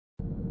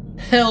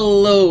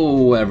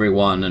Hello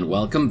everyone and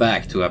welcome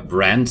back to a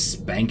brand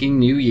spanking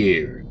new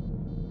year.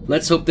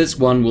 Let's hope this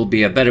one will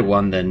be a better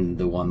one than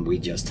the one we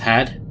just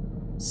had.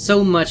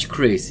 So much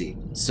crazy,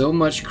 so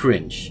much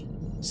cringe,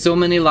 so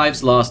many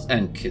lives lost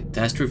and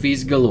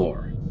catastrophes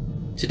galore.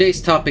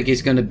 Today's topic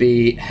is gonna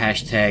be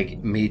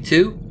hashtag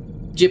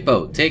MeToo.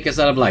 Jippo, take us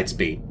out of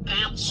Lightspeed.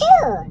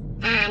 Achoo!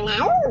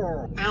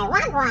 No! I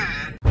want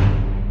one!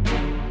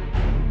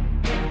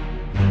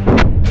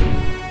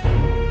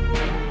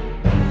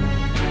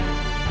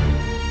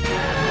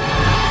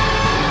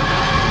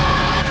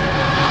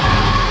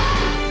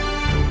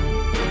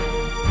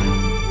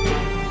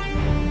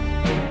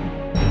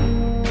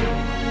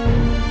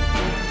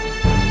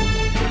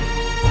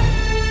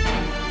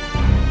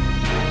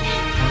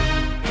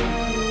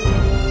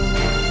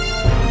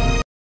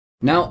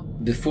 Now,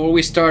 before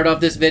we start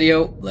off this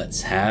video,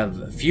 let's have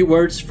a few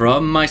words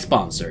from my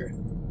sponsor.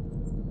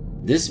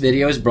 This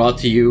video is brought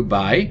to you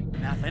by...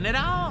 Nothing at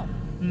all!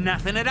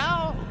 Nothing at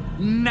all!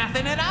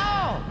 Nothing at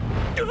all!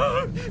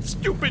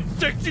 Stupid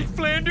sexy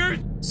Flanders!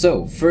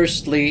 So,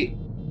 firstly,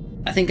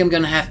 I think I'm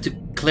gonna have to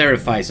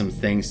clarify some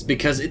things,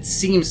 because it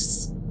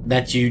seems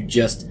that you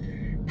just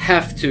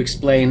have to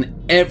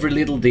explain every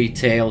little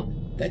detail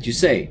that you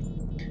say,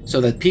 so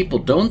that people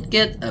don't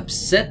get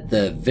upset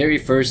the very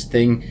first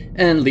thing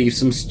and leave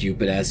some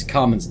stupid ass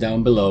comments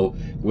down below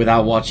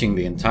without watching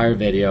the entire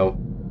video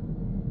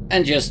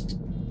and just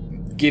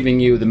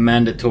giving you the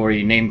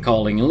mandatory name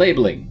calling and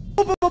labeling.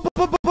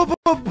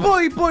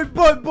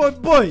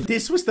 Boy,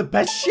 this was the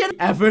best shit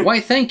ever. Why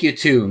thank you,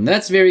 Toon,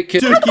 that's very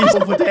cool. Turkey's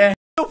over there.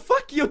 No,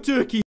 fuck your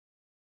turkey.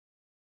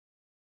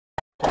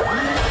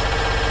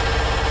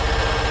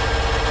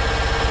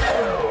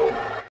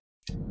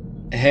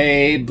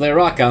 Hey,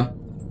 Bleraka.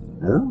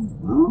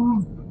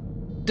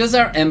 Does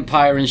our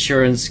Empire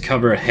insurance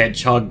cover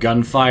hedgehog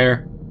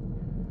gunfire?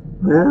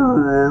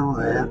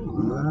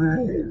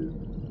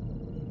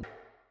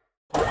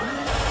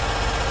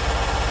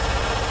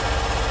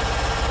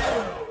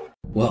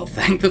 Well,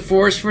 thank the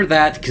Force for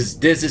that, cause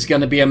this is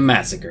gonna be a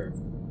massacre.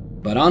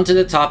 But on to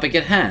the topic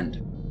at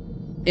hand.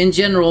 In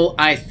general,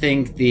 I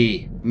think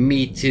the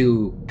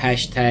MeToo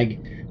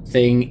hashtag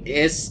thing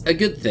is a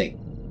good thing.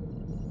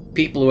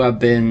 People who have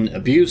been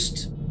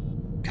abused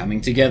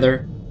coming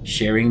together,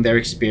 sharing their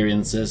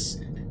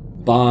experiences,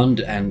 bond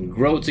and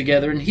grow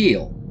together and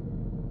heal.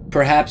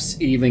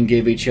 Perhaps even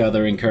give each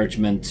other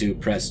encouragement to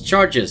press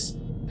charges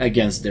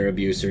against their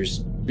abusers,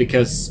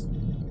 because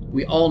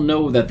we all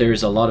know that there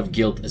is a lot of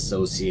guilt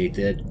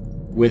associated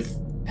with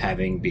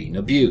having been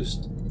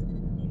abused.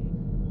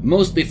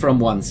 Mostly from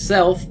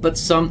oneself, but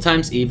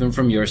sometimes even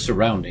from your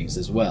surroundings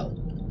as well.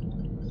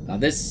 Now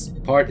this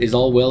part is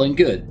all well and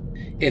good.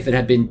 If it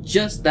had been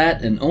just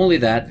that and only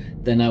that,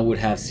 then I would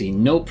have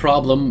seen no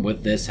problem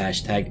with this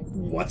hashtag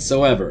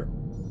whatsoever.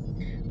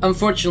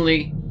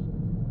 Unfortunately,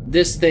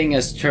 this thing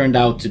has turned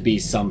out to be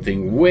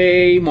something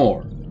way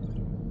more.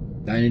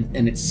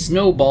 And it's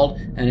snowballed,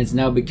 and it's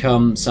now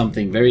become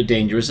something very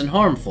dangerous and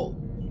harmful.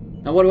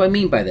 Now what do I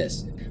mean by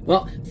this?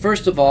 Well,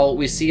 first of all,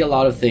 we see a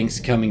lot of things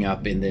coming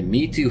up in the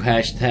MeToo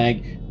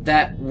hashtag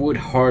that would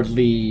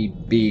hardly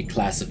be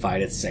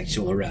classified as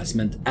sexual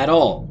harassment at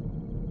all.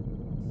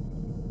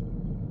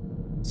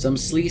 Some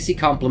sleazy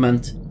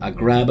compliment, a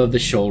grab of the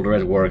shoulder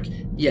at work.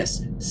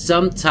 Yes,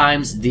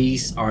 sometimes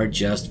these are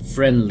just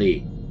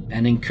friendly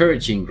and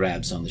encouraging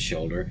grabs on the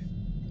shoulder.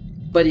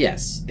 But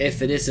yes,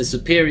 if it is a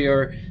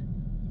superior,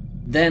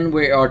 then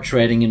we are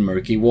treading in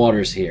murky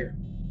waters here.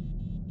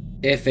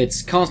 If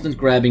it's constant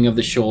grabbing of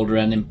the shoulder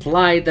and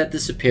implied that the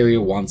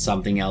superior wants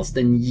something else,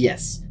 then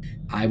yes,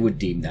 I would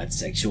deem that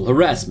sexual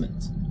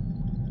harassment.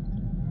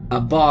 A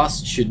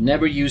boss should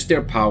never use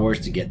their powers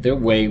to get their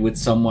way with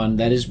someone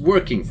that is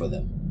working for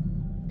them.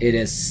 It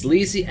is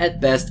sleazy at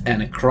best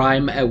and a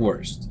crime at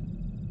worst.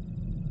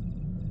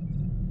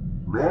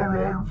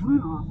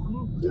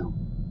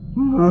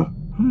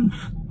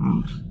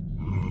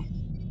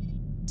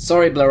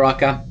 Sorry,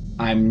 Bleraka,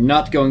 I'm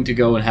not going to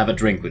go and have a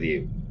drink with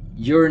you.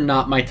 You're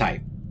not my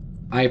type.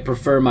 I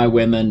prefer my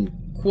women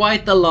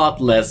quite a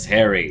lot less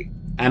hairy.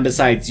 And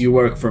besides, you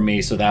work for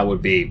me, so that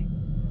would be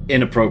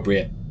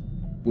inappropriate.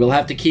 We'll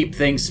have to keep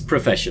things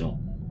professional.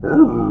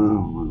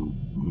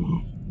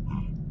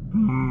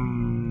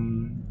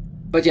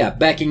 But yeah,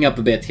 backing up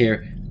a bit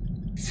here.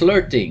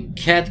 Flirting,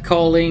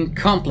 catcalling,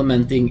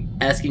 complimenting,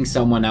 asking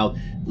someone out,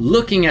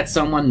 looking at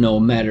someone no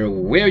matter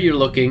where you're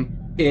looking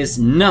is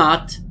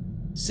not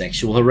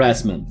sexual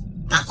harassment.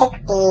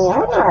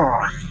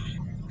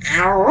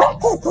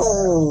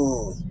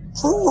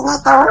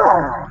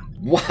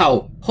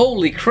 Wow,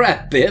 holy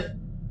crap, Biff!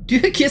 Do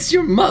you kiss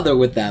your mother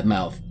with that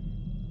mouth?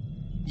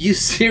 You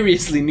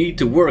seriously need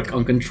to work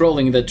on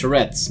controlling the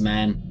Tourette's,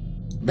 man.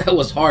 That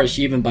was harsh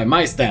even by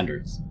my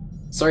standards.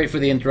 Sorry for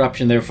the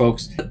interruption there,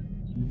 folks.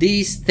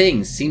 These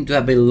things seem to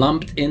have been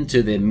lumped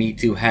into the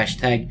MeToo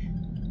hashtag,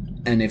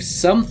 and if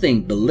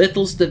something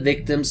belittles the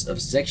victims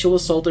of sexual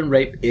assault and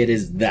rape, it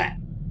is that.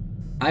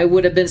 I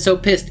would have been so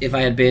pissed if I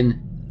had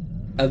been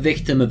a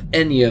victim of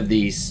any of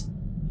these,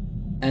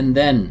 and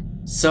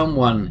then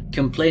someone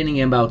complaining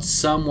about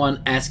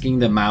someone asking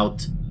them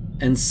out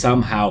and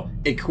somehow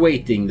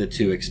equating the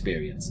two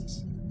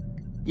experiences.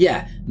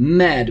 Yeah,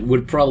 mad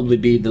would probably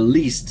be the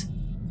least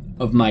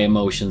of my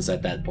emotions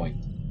at that point.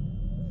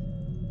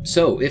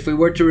 So, if we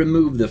were to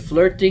remove the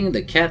flirting,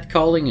 the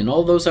catcalling, and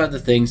all those other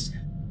things,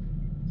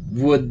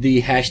 would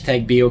the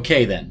hashtag be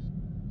okay then?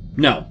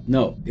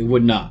 No, it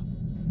would not.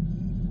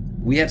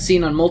 We have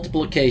seen on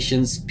multiple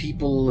occasions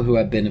people who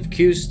have been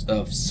accused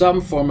of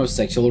some form of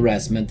sexual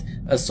harassment,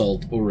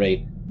 assault, or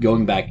rape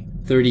going back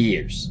 30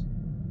 years.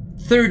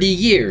 30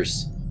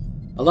 years!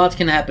 A lot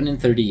can happen in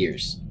 30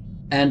 years.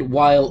 And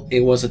while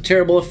it was a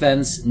terrible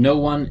offense, no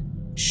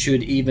one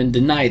should even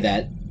deny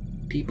that.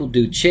 People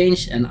do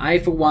change, and I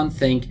for one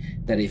think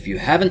that if you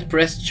haven't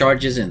pressed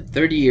charges in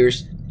 30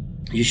 years,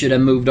 you should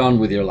have moved on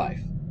with your life.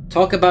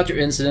 Talk about your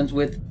incident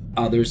with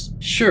others,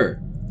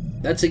 sure.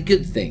 That's a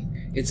good thing.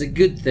 It's a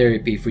good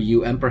therapy for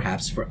you and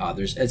perhaps for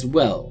others as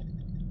well.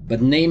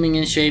 But naming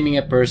and shaming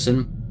a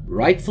person,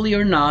 rightfully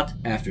or not,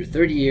 after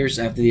 30 years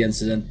after the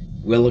incident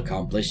will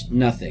accomplish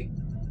nothing.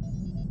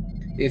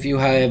 If you,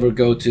 however,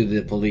 go to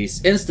the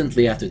police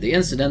instantly after the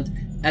incident,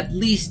 at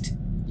least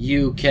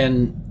you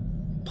can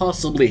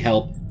possibly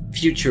help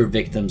future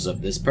victims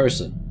of this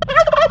person.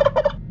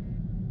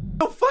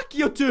 Oh, fuck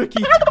you,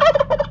 turkey!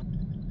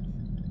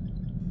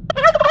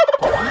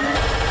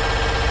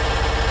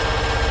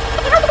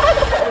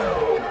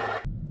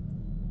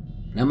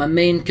 Now, my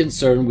main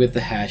concern with the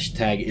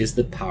hashtag is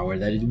the power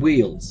that it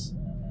wields.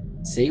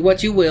 Say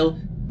what you will,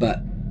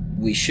 but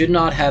we should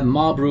not have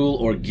mob rule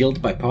or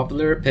guilt by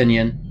popular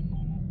opinion.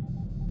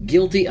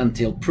 Guilty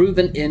until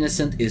proven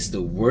innocent is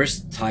the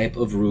worst type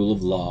of rule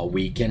of law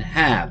we can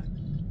have.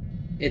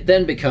 It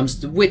then becomes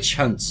the witch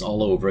hunts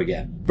all over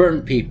again.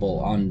 Burn people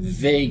on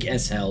vague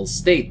as hell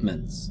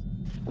statements.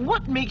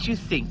 What makes you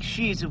think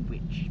she's a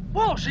witch?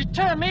 Well, she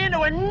turned me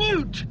into a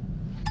newt.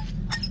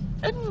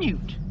 A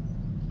newt?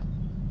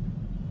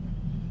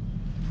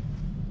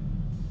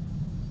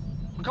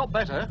 We got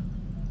better.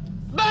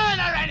 Burn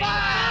already!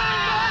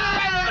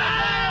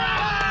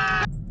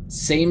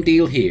 Same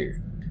deal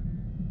here.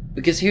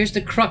 Because here's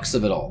the crux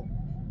of it all.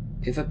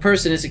 If a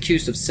person is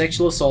accused of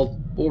sexual assault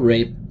or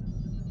rape,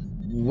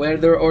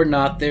 whether or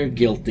not they're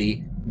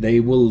guilty, they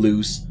will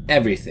lose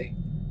everything.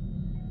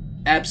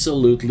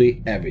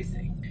 Absolutely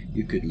everything.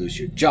 You could lose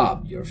your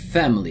job, your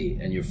family,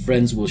 and your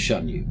friends will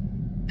shun you.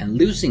 And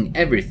losing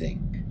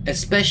everything,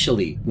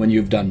 especially when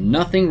you've done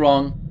nothing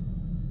wrong,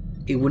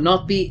 it would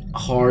not be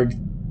hard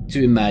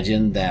to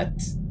imagine that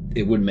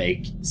it would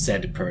make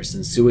said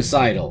person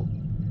suicidal.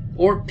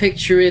 Or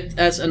picture it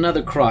as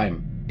another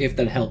crime, if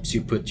that helps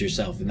you put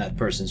yourself in that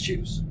person's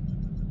shoes.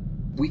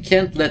 We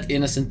can't let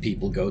innocent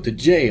people go to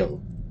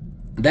jail.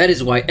 That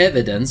is why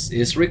evidence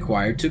is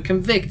required to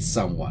convict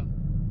someone.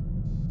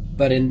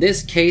 But in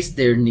this case,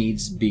 there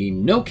needs be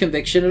no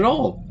conviction at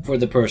all for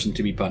the person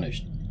to be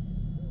punished.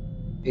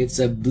 It's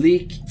a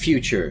bleak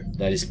future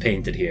that is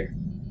painted here.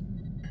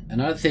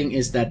 Another thing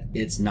is that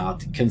it's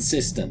not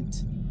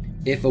consistent.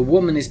 If a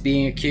woman is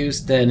being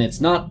accused, then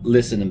it's not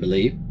listen and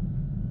believe.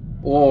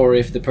 Or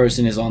if the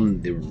person is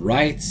on the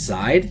right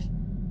side.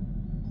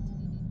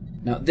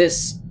 Now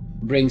this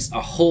brings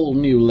a whole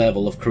new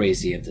level of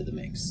crazy into the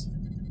mix.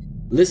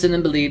 Listen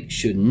and believe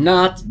should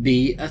not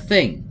be a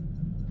thing.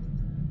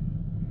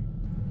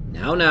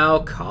 Now,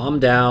 calm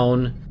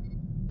down.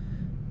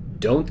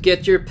 Don't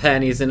get your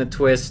panties in a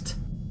twist.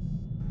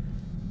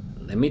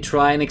 Let me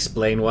try and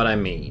explain what I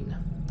mean.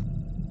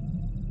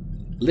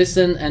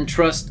 Listen and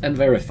trust and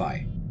verify.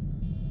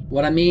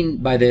 What I mean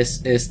by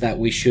this is that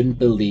we shouldn't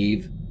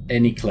believe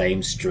any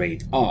claim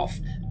straight off,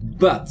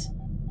 but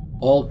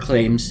all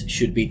claims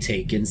should be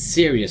taken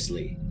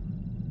seriously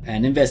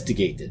and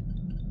investigated.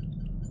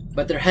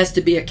 But there has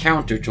to be a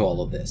counter to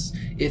all of this.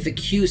 If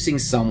accusing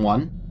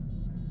someone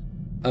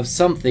of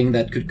something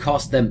that could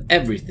cost them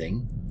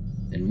everything,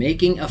 and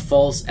making a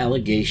false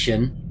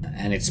allegation,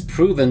 and it's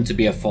proven to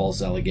be a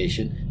false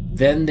allegation,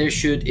 then there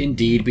should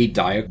indeed be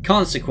dire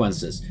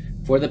consequences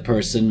for the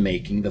person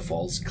making the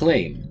false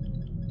claim.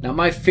 Now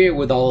my fear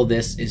with all of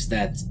this is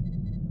that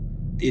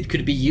it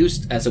could be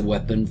used as a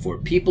weapon for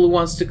people who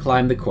wants to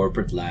climb the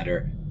corporate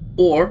ladder,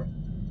 or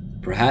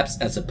perhaps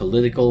as a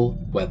political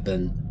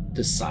weapon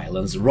to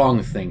silence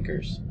wrong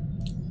thinkers.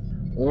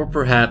 Or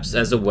perhaps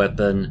as a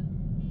weapon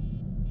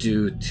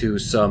due to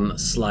some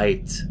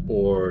slight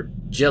or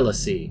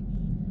jealousy.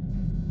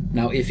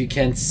 Now if you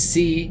can't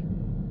see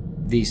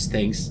these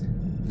things,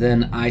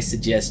 then I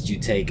suggest you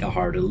take a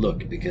harder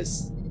look,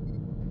 because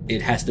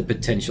it has the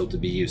potential to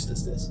be used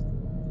as this.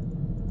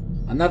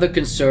 Another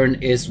concern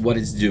is what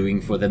it's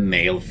doing for the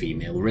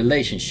male-female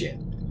relationship.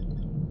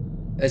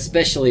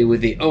 Especially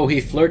with the "oh,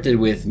 he flirted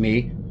with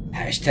me,"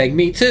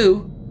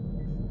 #MeToo,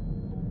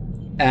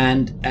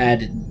 and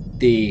add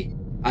the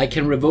 "I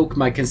can revoke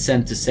my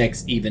consent to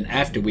sex even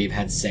after we've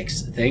had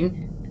sex"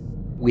 thing.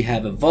 We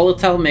have a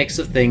volatile mix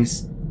of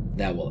things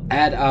that will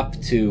add up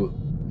to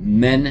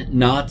men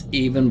not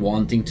even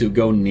wanting to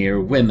go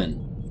near women.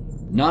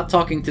 Not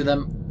talking to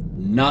them,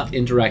 not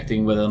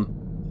interacting with them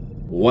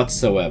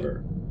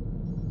whatsoever.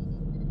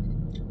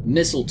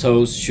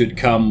 mistletoes should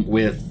come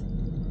with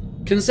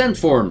consent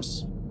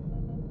forms.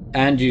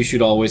 And you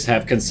should always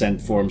have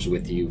consent forms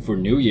with you for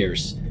New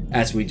Year's,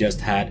 as we just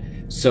had,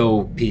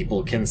 so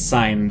people can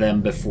sign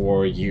them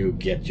before you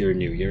get your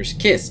New Year's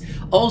kiss.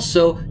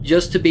 Also,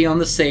 just to be on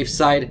the safe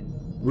side,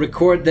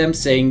 record them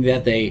saying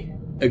that they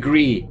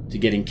agree to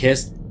getting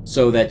kissed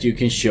so that you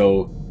can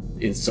show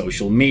in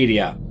social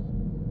media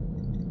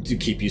to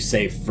keep you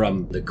safe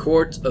from the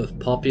court of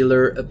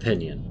popular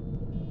opinion.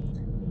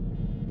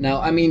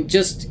 Now, I mean,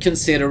 just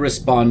consider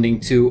responding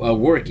to a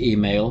work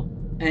email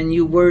and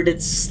you word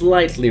it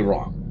slightly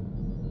wrong.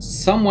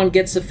 Someone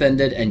gets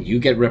offended and you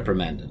get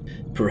reprimanded.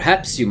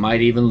 Perhaps you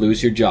might even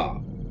lose your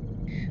job.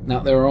 Now,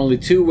 there are only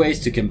two ways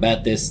to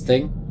combat this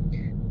thing.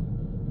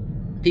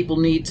 People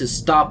need to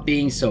stop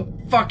being so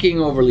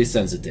fucking overly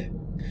sensitive.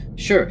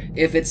 Sure,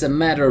 if it's a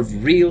matter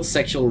of real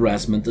sexual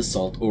harassment,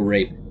 assault, or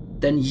rape,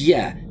 then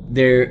yeah,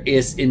 there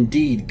is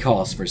indeed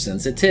cause for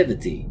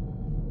sensitivity.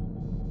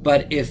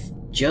 But if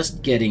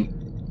just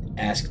getting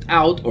asked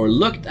out or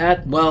looked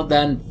at, well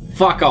then,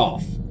 fuck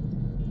off.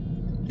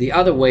 The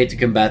other way to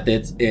combat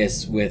it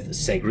is with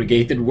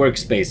segregated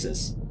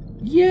workspaces.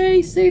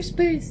 Yay, safe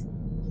space!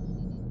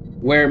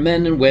 Where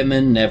men and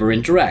women never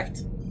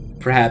interact.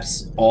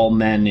 Perhaps all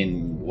men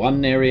in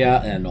one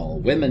area and all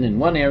women in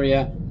one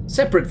area,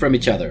 separate from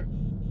each other.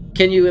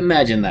 Can you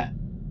imagine that?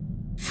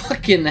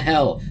 Fucking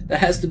hell, that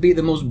has to be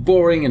the most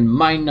boring and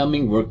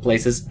mind-numbing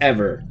workplaces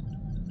ever.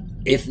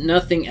 If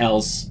nothing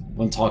else,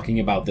 when talking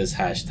about this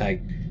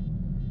hashtag,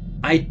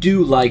 I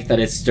do like that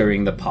it's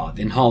stirring the pot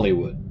in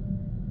Hollywood.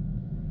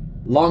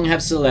 Long have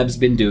celebs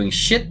been doing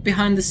shit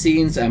behind the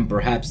scenes, and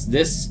perhaps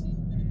this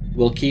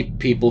will keep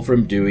people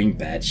from doing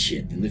bad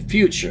shit in the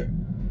future.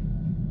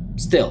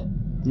 Still,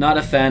 not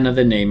a fan of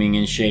the naming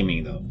and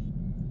shaming though.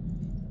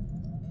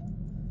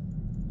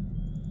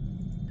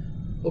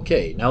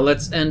 Okay, now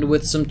let's end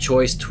with some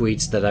choice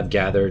tweets that I've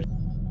gathered.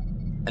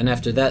 And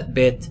after that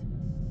bit,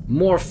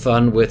 more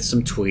fun with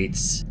some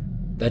tweets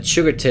that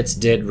Sugartits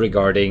did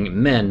regarding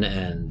men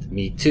and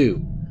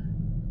MeToo,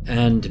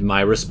 and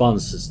my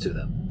responses to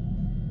them.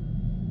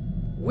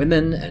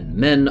 Women and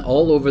men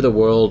all over the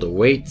world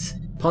await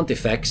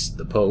Pontifex,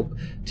 the Pope,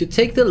 to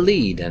take the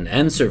lead and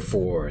answer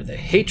for the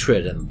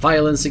hatred and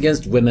violence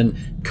against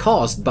women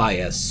caused by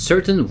a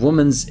certain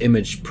woman's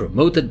image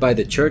promoted by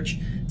the Church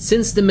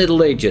since the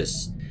Middle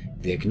Ages.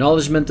 The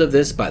acknowledgement of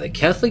this by the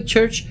Catholic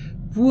Church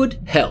would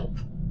help.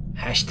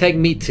 Hashtag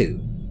MeToo.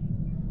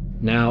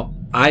 Now,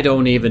 I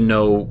don't even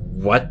know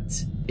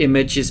what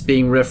image is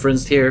being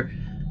referenced here,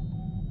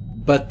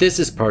 but this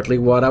is partly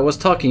what I was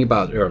talking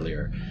about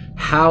earlier.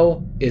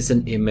 How is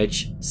an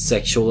image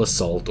sexual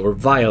assault or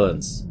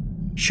violence?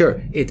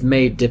 Sure, it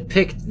may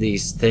depict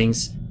these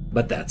things,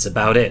 but that's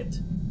about it.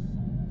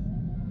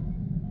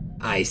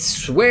 I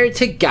swear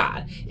to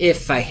God,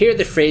 if I hear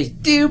the phrase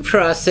due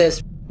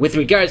process with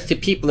regards to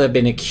people who have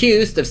been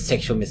accused of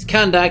sexual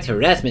misconduct,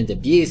 harassment,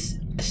 abuse,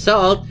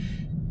 assault,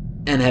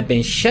 and have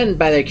been shunned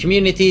by their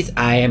communities,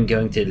 I am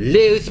going to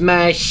lose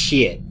my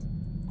shit.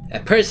 A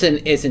person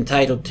is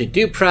entitled to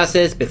due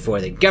process before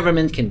the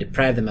government can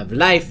deprive them of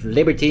life,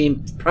 liberty,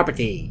 and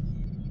property.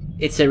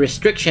 It's a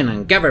restriction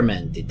on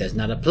government. It does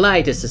not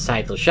apply to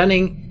societal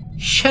shunning.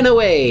 Shun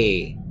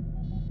away!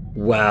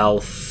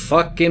 Well,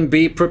 fucking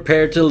be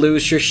prepared to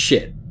lose your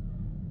shit.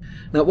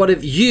 Now, what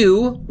if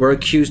you were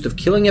accused of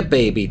killing a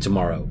baby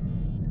tomorrow?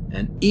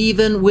 And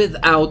even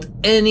without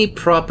any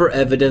proper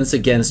evidence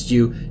against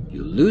you,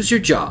 you lose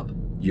your job.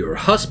 Your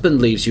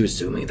husband leaves you,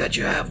 assuming that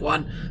you have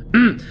one,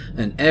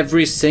 and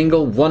every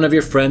single one of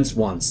your friends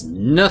wants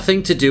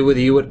nothing to do with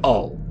you at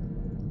all.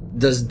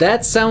 Does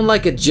that sound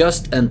like a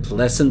just and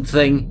pleasant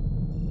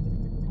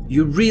thing?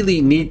 You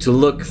really need to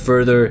look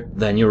further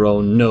than your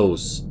own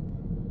nose.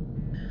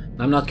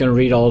 I'm not gonna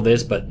read all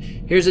this, but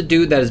here's a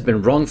dude that has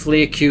been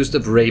wrongfully accused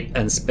of rape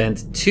and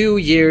spent 2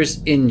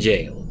 years in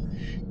jail.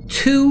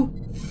 2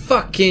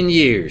 fucking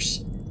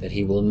years that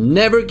he will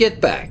never get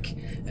back,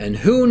 and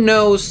who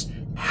knows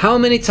how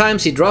many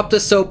times he dropped the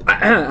soap.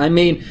 I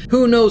mean,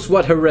 who knows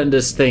what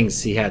horrendous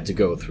things he had to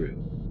go through.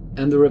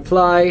 And the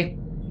reply,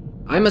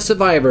 I'm a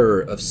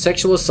survivor of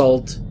sexual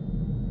assault,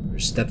 your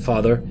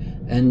stepfather,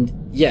 and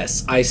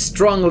yes, I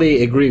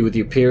strongly agree with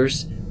you,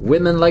 Piers.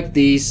 Women like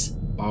these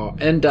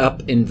end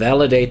up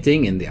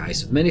invalidating, in the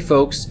eyes of many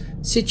folks,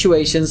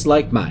 situations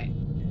like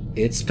mine.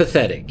 It's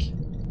pathetic.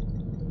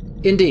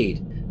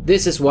 Indeed,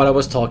 this is what I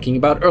was talking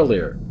about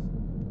earlier.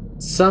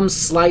 Some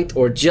slight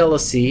or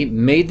jealousy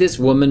made this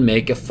woman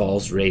make a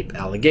false rape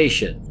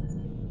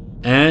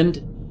allegation. And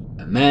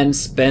a man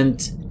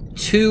spent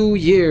 2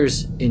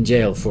 years in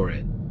jail for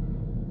it.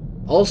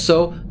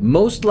 Also,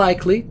 most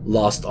likely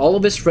lost all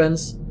of his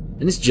friends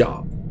and his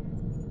job.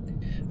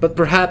 But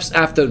perhaps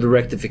after the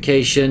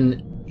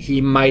rectification, he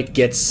might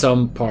get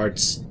some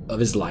parts of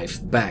his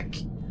life back.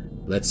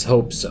 Let's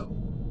hope so.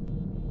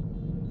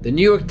 The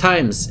New York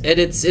Times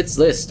edits its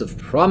list of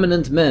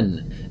prominent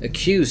men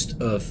accused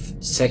of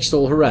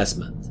sexual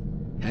harassment.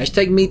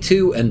 Hashtag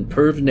MeToo and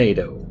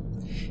PervNado.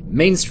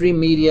 Mainstream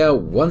media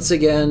once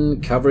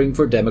again covering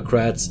for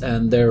Democrats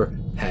and their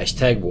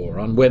 #war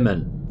on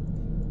women.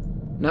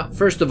 Now,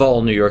 first of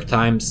all, New York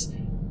Times,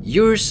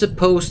 you're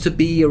supposed to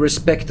be a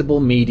respectable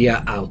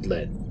media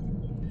outlet.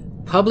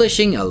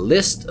 Publishing a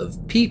list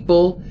of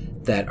people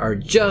that are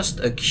just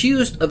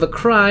accused of a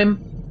crime,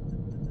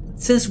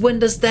 since when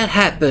does that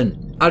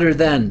happen other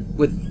than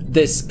with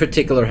this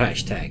particular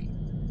hashtag?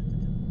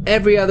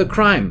 Every other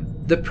crime,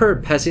 the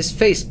perp has his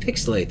face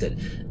pixelated,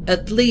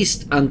 at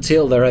least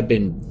until there have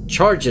been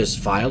charges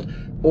filed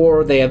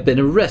or they have been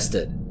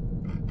arrested.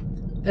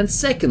 And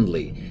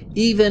secondly,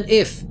 even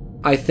if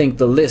I think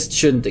the list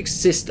shouldn't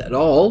exist at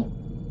all,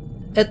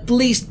 at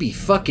least be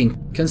fucking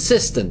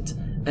consistent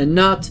and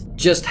not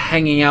just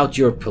hanging out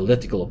your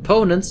political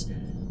opponents,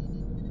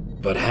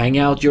 but hang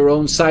out your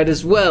own side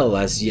as well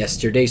as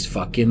yesterday's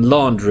fucking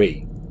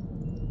laundry.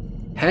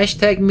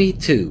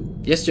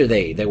 #MeToo.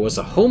 Yesterday there was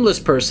a homeless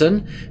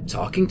person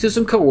talking to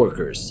some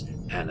coworkers,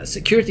 and a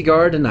security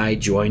guard and I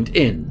joined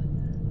in.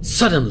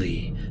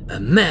 Suddenly, a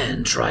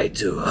man tried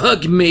to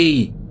hug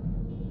me,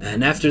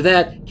 and after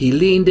that he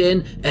leaned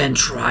in and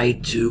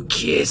tried to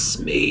kiss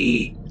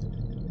me.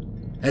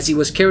 As he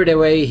was carried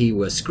away, he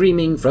was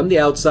screaming from the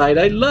outside,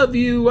 "I love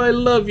you, I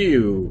love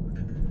you."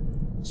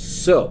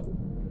 So,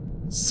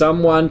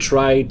 someone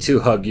tried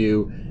to hug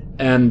you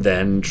and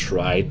then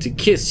tried to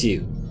kiss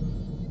you.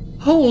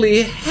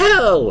 Holy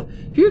hell!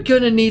 You're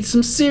gonna need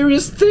some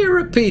serious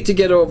therapy to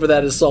get over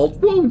that assault,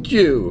 won't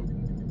you?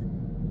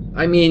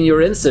 I mean,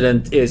 your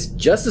incident is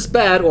just as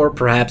bad, or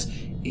perhaps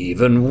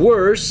even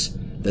worse,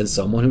 than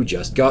someone who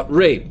just got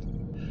raped.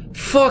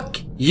 Fuck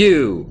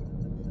you!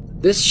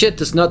 This shit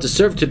does not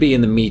deserve to be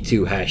in the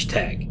MeToo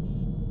hashtag.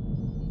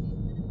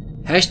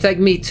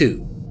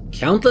 #MeToo.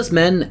 Countless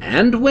men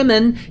and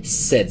women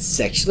said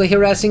sexually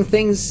harassing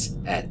things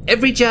at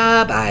every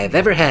job I've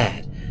ever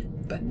had,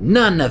 but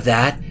none of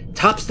that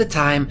tops the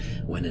time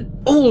when an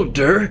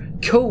older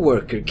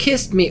coworker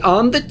kissed me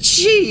on the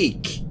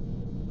cheek.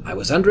 I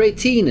was under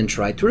 18 and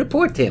tried to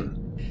report him.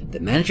 The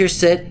manager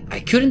said I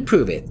couldn't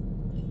prove it,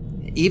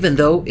 even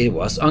though it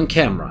was on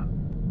camera.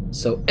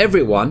 So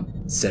everyone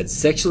said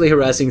sexually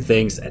harassing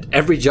things at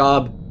every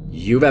job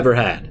you've ever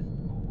had.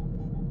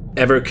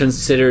 Ever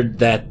considered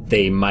that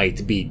they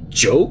might be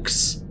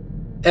jokes?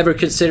 Ever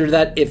considered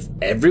that if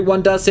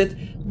everyone does it,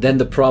 then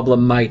the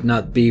problem might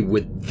not be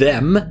with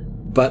them,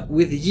 but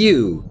with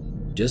you?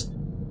 Just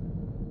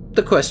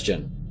the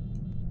question.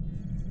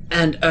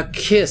 And a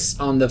kiss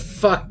on the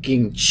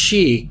fucking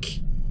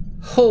cheek.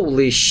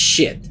 Holy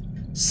shit.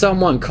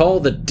 Someone call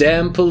the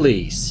damn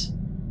police.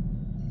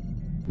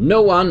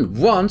 No one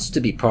wants to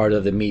be part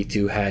of the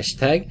MeToo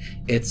hashtag.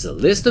 It's a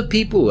list of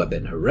people who have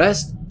been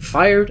harassed,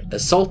 fired,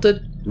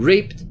 assaulted,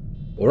 raped,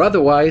 or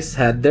otherwise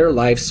had their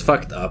lives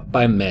fucked up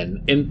by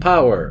men in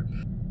power.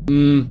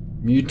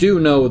 You do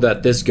know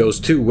that this goes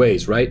two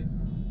ways, right?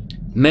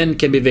 Men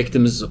can be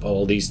victims of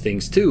all these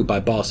things too, by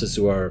bosses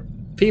who are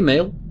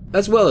female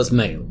as well as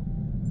male.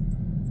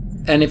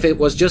 And if it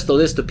was just a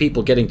list of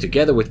people getting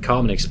together with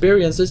common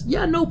experiences,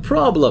 yeah, no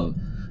problem.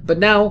 But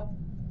now,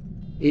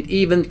 it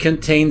even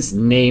contains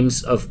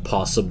names of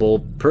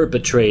possible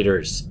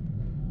perpetrators,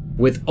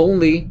 with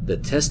only the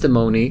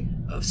testimony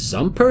of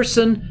some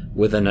person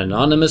with an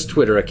anonymous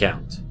Twitter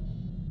account.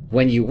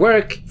 When you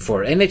work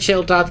for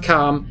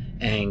NHL.com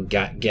and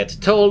get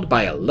told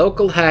by a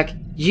local hack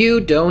you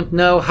don't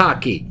know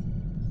hockey,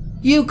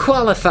 you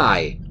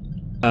qualify.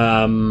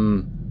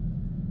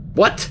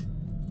 What?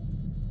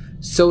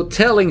 So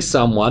telling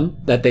someone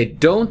that they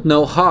don't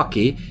know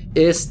hockey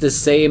is the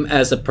same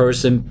as a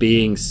person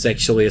being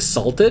sexually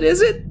assaulted,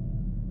 is it?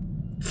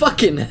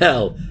 Fucking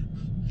hell.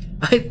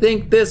 I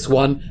think this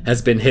one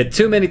has been hit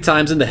too many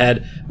times in the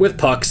head with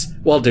pucks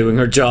while doing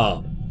her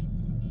job.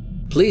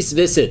 Please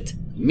visit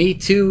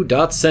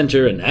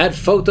MeToo.center and add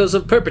photos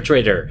of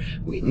perpetrator.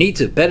 We need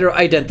to better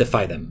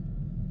identify them.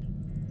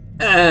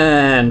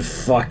 And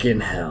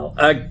fucking hell,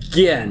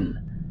 again.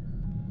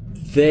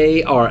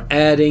 They are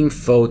adding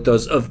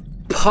photos of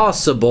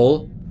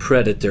possible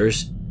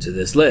predators to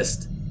this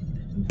list,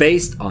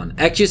 based on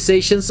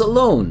accusations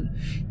alone.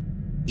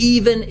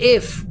 Even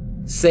if,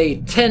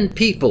 say, 10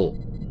 people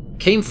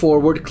came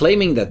forward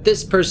claiming that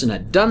this person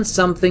had done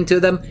something to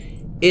them,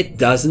 it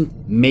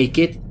doesn't make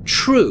it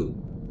true.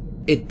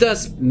 It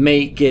does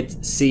make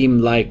it seem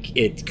like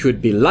it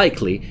could be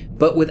likely,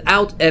 but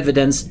without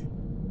evidence,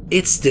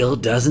 it still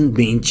doesn't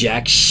mean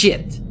jack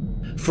shit.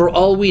 For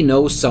all we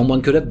know,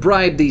 someone could have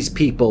bribed these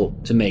people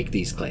to make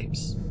these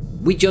claims.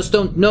 We just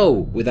don't know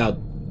without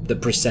the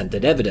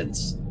presented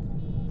evidence.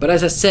 But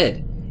as I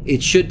said,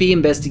 it should be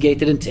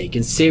investigated and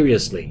taken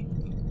seriously.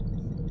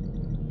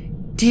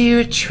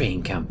 Dear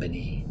train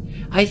company,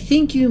 I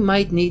think you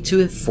might need to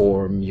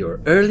inform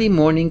your early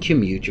morning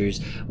commuters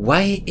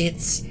why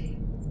it's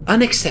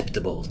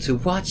unacceptable to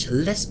watch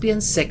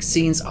lesbian sex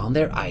scenes on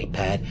their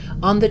iPad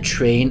on the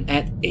train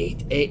at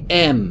 8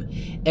 a.m.,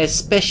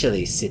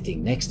 especially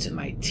sitting next to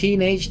my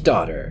teenage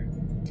daughter.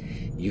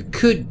 You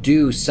could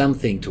do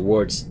something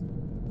towards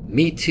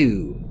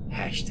MeToo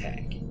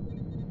hashtag.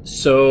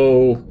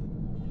 So,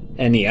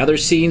 any other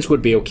scenes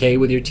would be okay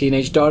with your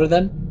teenage daughter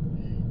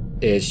then?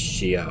 Is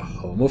she a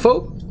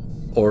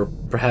homophobe? Or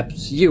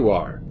perhaps you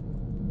are?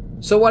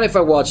 So what if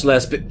I watch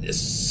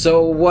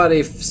what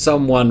if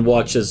someone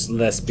watches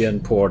lesbian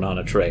porn on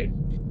a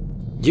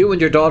train? You and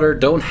your daughter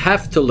don't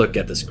have to look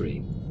at the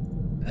screen.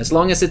 As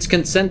long as it's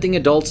consenting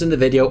adults in the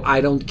video,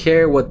 I don't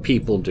care what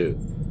people do.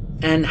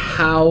 And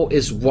how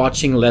is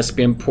watching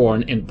lesbian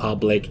porn in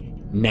public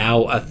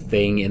now a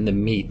thing in the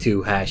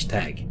MeToo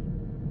hashtag?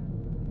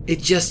 It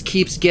just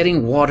keeps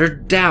getting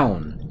watered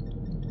down.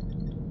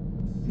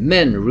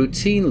 Men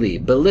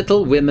routinely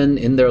belittle women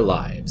in their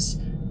lives.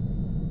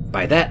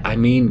 By that I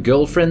mean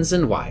girlfriends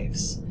and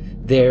wives.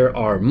 There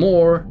are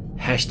more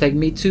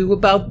 #MeToo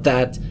about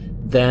that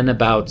than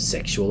about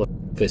sexual or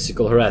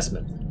physical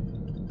harassment.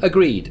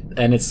 Agreed,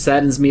 and it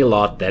saddens me a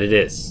lot that it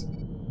is.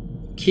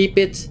 Keep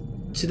it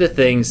to the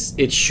things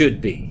it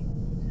should be.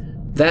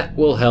 That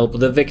will help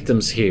the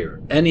victims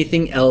here.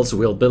 Anything else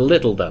will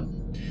belittle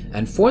them.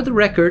 And for the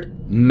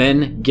record,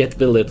 men get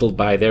belittled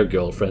by their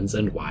girlfriends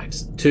and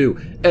wives too.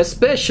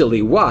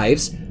 Especially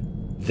wives.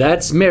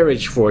 That's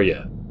marriage for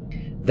you.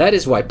 That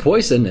is why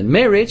poison and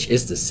marriage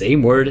is the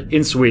same word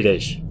in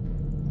Swedish.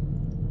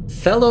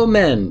 Fellow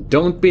men,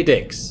 don't be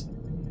dicks.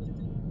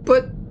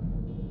 But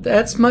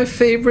that's my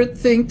favorite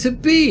thing to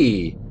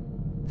be.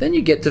 Then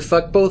you get to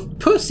fuck both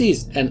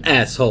pussies and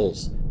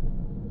assholes.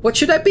 What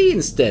should I be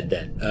instead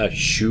then? A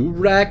shoe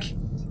rack?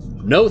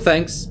 No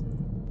thanks.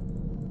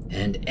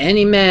 And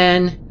any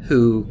man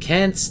who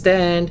can't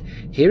stand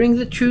hearing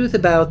the truth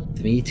about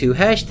the MeToo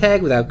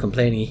hashtag without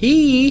complaining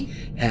he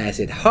has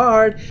it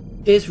hard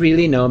is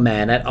really no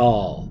man at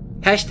all.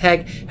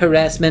 Hashtag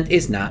harassment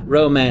is not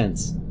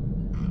romance.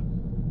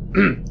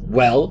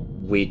 Well,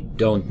 we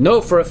don't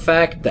know for a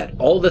fact that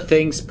all the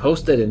things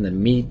posted in the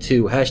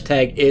MeToo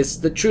hashtag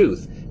is the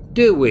truth,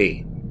 do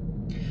we?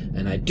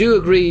 And I do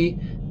agree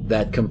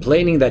that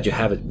complaining that you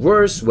have it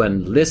worse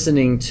when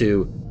listening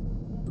to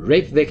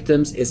rape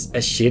victims is a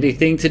shitty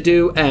thing to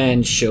do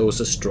and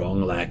shows a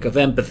strong lack of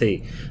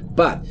empathy.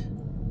 But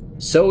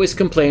so is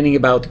complaining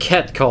about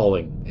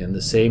catcalling in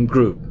the same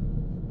group.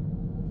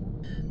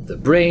 The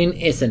brain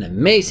is an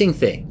amazing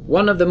thing.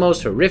 One of the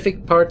most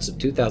horrific parts of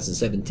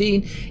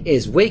 2017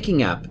 is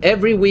waking up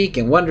every week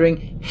and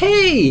wondering,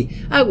 hey,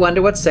 I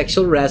wonder what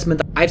sexual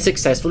harassment I've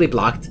successfully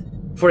blocked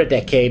for a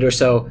decade or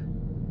so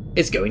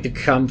is going to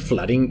come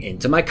flooding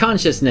into my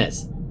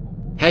consciousness.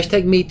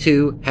 Hashtag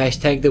MeToo,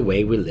 hashtag the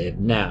way we live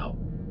now.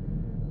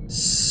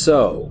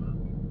 So,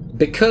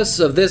 because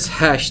of this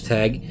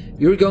hashtag,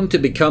 you're going to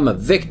become a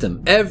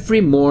victim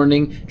every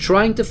morning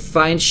trying to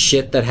find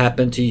shit that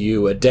happened to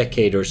you a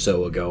decade or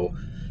so ago.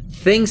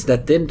 Things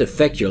that didn't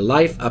affect your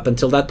life up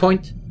until that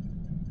point.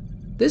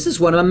 This is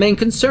one of my main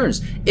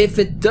concerns. If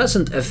it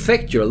doesn't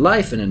affect your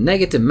life in a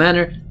negative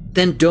manner,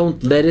 then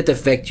don't let it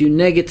affect you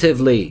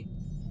negatively.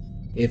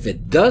 If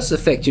it does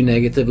affect you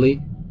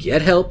negatively,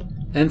 get help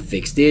and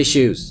fix the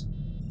issues.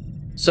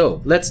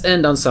 So, let's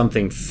end on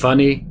something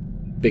funny,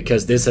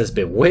 because this has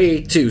been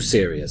way too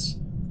serious.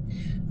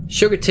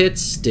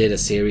 Sugartits did a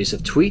series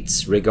of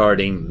tweets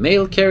regarding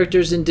male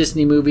characters in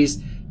Disney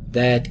movies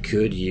that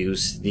could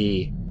use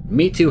the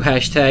MeToo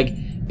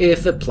hashtag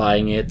if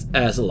applying it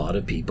as a lot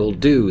of people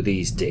do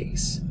these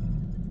days.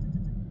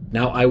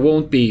 Now, I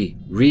won't be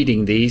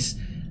reading these.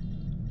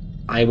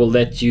 I will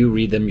let you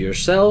read them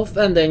yourself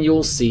and then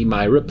you'll see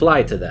my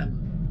reply to them.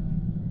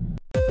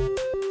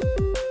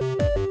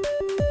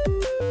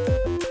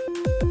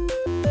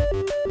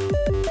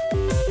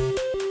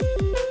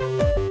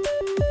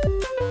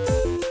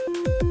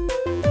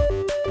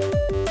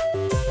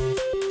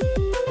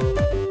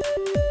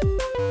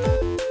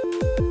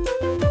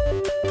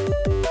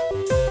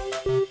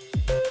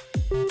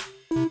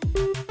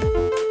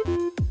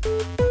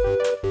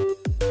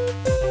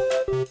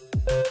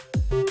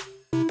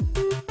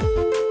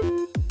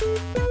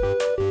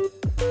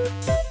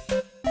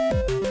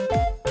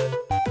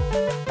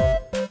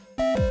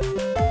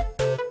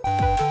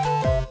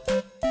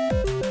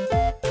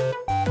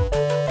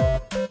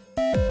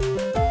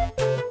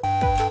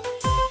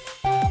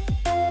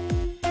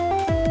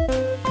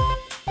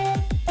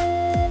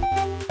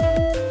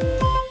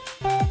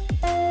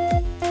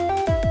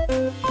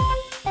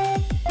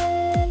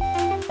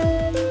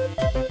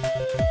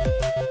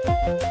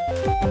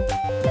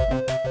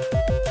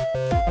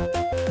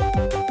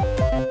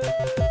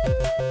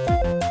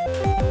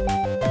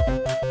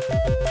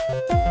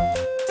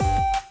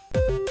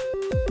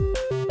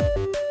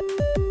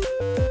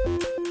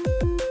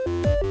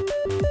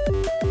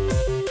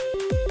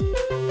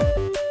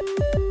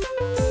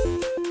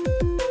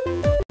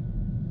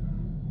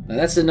 Now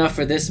that's enough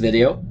for this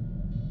video.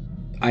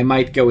 I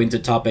might go into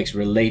topics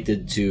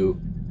related to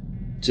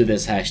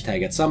this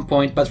hashtag at some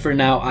point, but for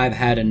now I've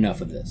had enough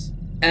of this.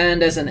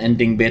 And as an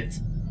ending bit,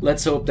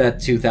 let's hope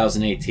that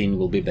 2018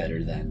 will be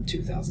better than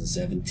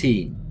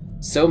 2017.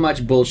 So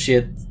much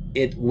bullshit,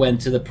 it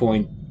went to the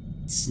point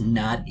it's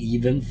not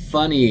even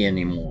funny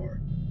anymore.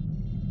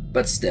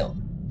 But still,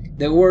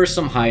 there were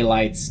some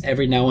highlights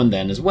every now and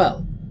then as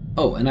well.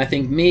 Oh, and I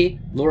think me,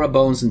 Laura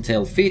Bones and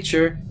Tail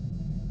Feature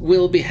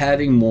we'll be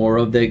having more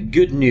of the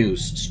good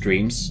news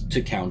streams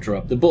to counter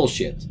up the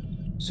bullshit.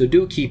 So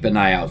do keep an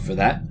eye out for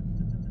that.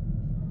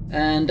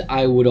 And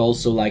I would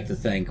also like to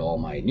thank all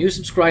my new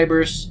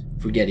subscribers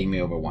for getting me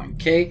over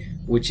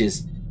 1K, which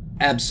is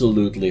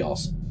absolutely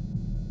awesome.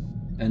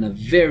 And a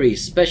very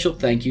special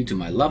thank you to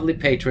my lovely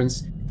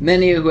patrons,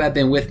 many who have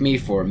been with me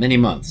for many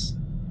months.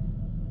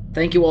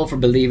 Thank you all for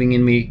believing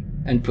in me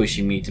and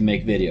pushing me to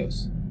make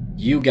videos.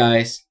 You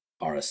guys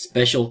are a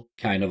special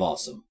kind of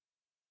awesome.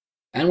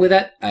 And with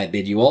that, I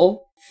bid you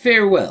all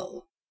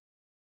farewell.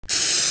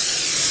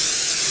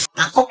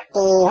 Sceptic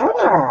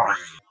Llama.